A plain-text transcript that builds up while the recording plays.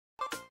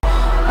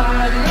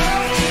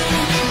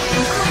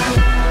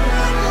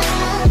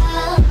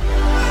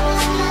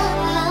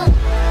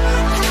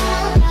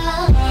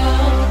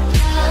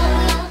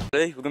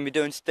ready? We're going to be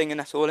doing stinging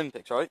Nettle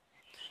Olympics, right?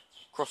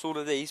 Cross all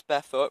of these,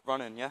 barefoot,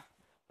 running, yeah?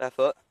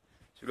 Barefoot.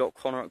 So we've got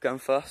Connor going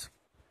first.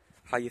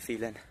 How you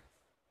feeling?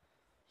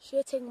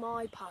 Shitting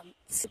my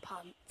pants.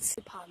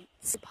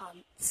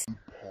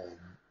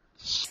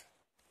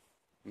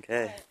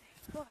 Okay.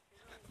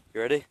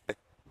 You ready?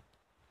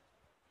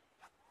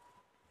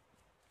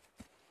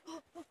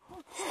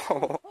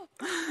 Oh,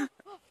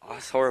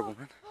 that's horrible,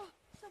 man.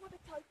 Suck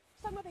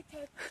my big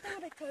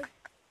toe.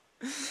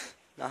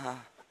 Nah.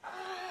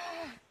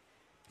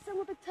 Suck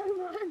my big toe,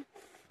 man.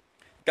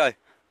 Go.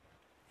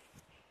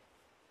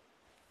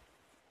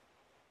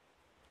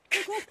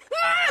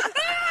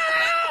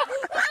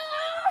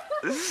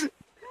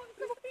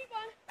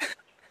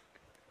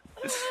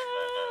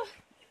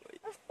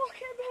 That's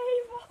fucking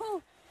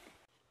painful.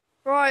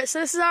 Right, so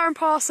this is Aaron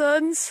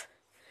Parsons,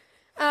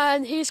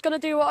 and he's going to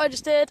do what I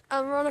just did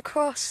and run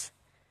across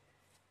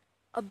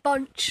a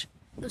bunch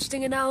of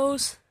stinging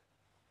nettles.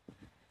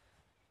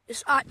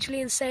 It's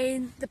actually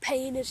insane. The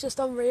pain is just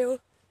unreal.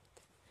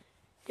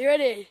 You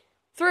ready?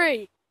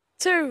 3,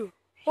 2,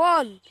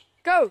 1,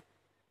 go!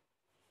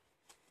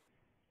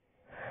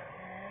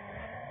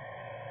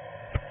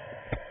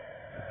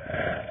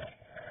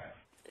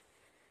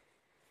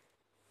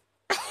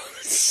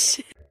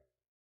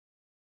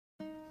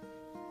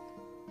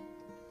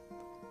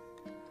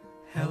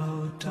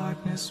 Hello,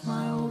 darkness,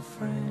 my old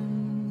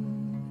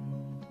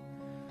friend.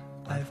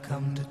 I've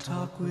come to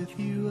talk with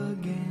you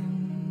again.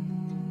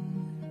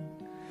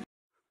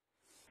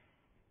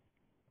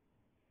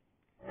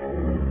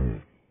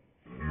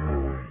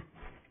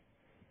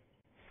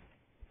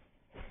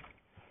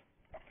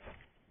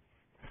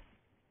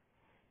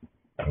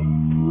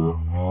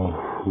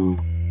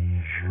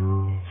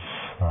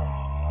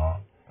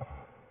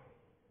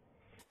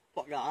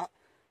 Fuck that.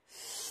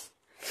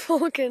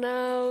 Fucking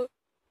hell.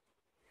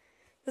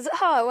 Does it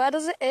hurt? Where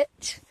does it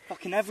itch?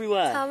 Fucking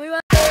everywhere. Tell me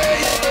where.